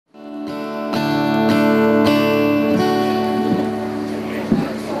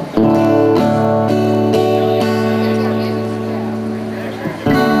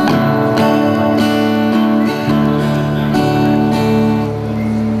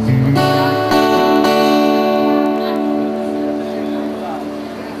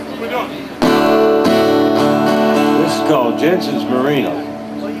Jensen's Marina.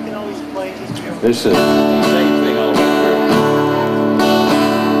 Well, you can always play just This is the same thing all the way through.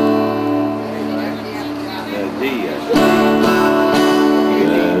 The D, I think.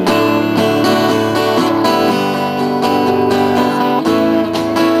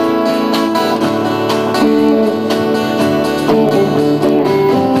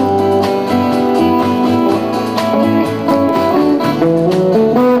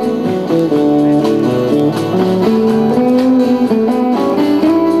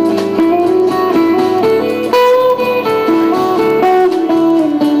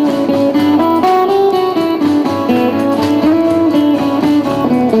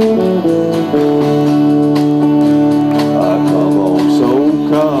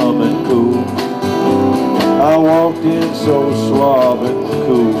 So suave and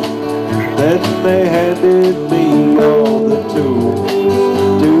cool, then they handed me all the tools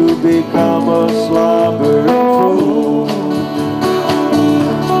to become a slobbering fool.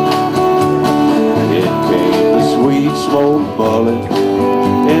 In came the sweet smoked bullet,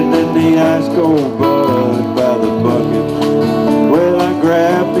 and then the ice cold bud by the bucket. Well, I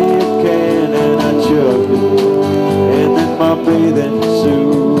grabbed me a can and I chugged it, and then my bathing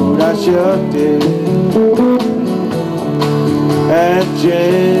suit I shucked it. At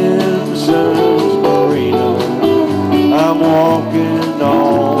Jensen's Marina, I'm walking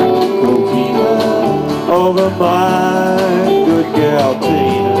on coquina over my good gal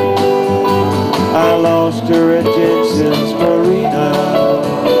Tina. I lost her at Jensen's Marina.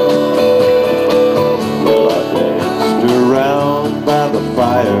 Well, I danced around by the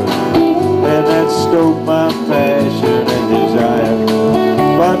fire, and that stoked my passion and desire.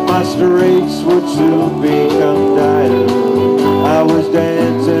 But my straits would soon become dire. I was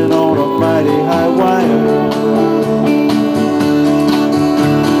dancing on a mighty high wire.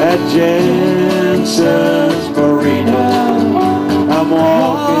 At Jensen's Marina, I'm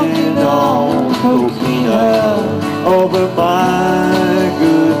walking on coquina over my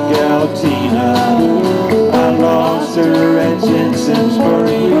good gal Tina. I lost her at Jensen's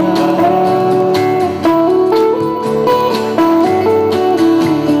Marina.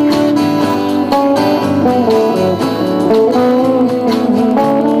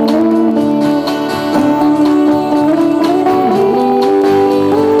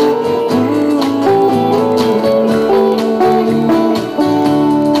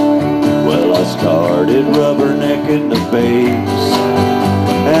 Rubbernecking the babes,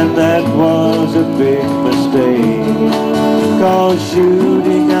 and that was a big mistake, 'cause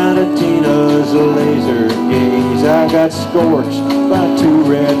shooting out of Tina's laser gaze, I got scorched by 2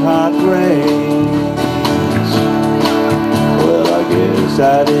 red-hot rays. Well, I guess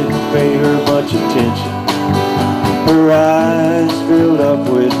I didn't pay her much attention. Her eyes filled up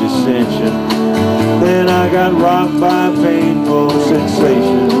with dissension. Then I got rocked by a painful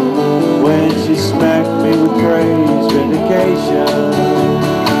sensation when she smacked me with praise vindication.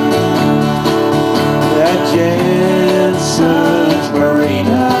 At Jensen's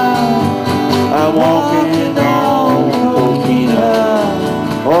Marina, I'm walking on coquina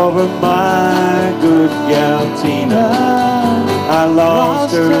over my good gal Tina. I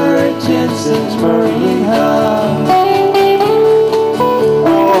lost her at Jensen's Marina.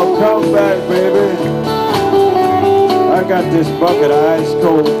 Oh, come back, baby. I got this bucket of ice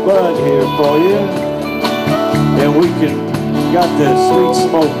cold bud here for you, and we got that sweet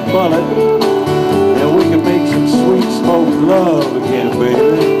smoked bullet, and we can make some sweet smoked love again,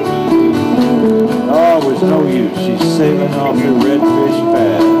 baby. Oh, it was no use. She's sailing off the redfish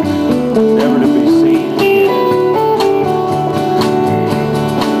path, never to be seen again.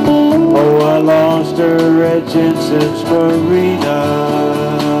 Oh, I lost her at Jensen's Marina.